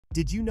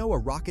Did you know a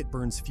rocket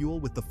burns fuel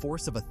with the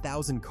force of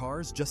 1,000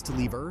 cars just to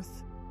leave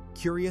Earth?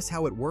 Curious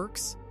how it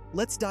works?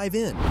 Let's dive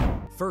in.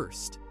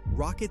 First,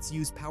 rockets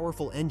use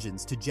powerful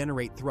engines to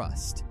generate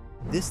thrust.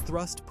 This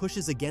thrust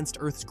pushes against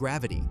Earth's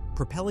gravity,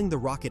 propelling the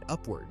rocket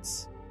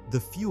upwards. The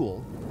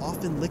fuel,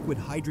 often liquid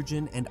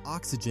hydrogen and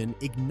oxygen,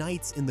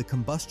 ignites in the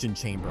combustion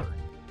chamber.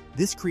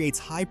 This creates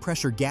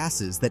high-pressure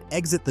gases that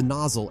exit the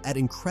nozzle at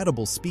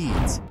incredible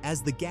speeds.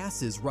 As the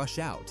gases rush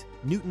out,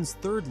 Newton's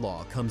third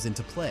law comes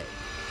into play.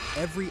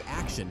 Every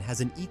action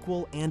has an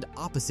equal and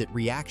opposite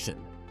reaction.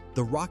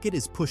 The rocket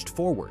is pushed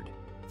forward.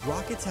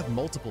 Rockets have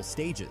multiple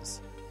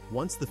stages.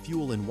 Once the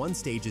fuel in one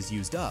stage is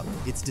used up,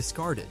 it's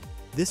discarded.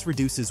 This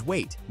reduces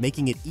weight,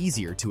 making it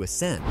easier to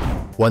ascend.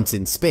 Once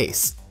in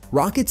space,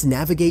 rockets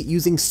navigate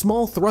using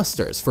small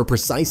thrusters for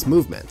precise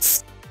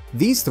movements.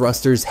 These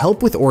thrusters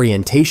help with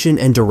orientation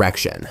and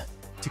direction.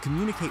 To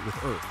communicate with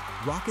Earth,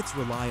 rockets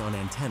rely on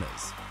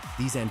antennas.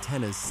 These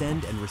antennas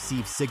send and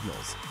receive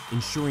signals,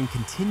 ensuring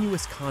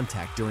continuous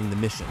contact during the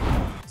mission.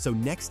 So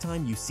next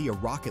time you see a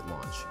rocket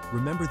launch,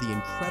 remember the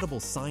incredible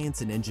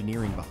science and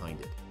engineering behind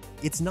it.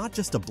 It's not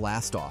just a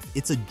blast-off,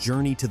 it's a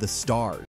journey to the stars.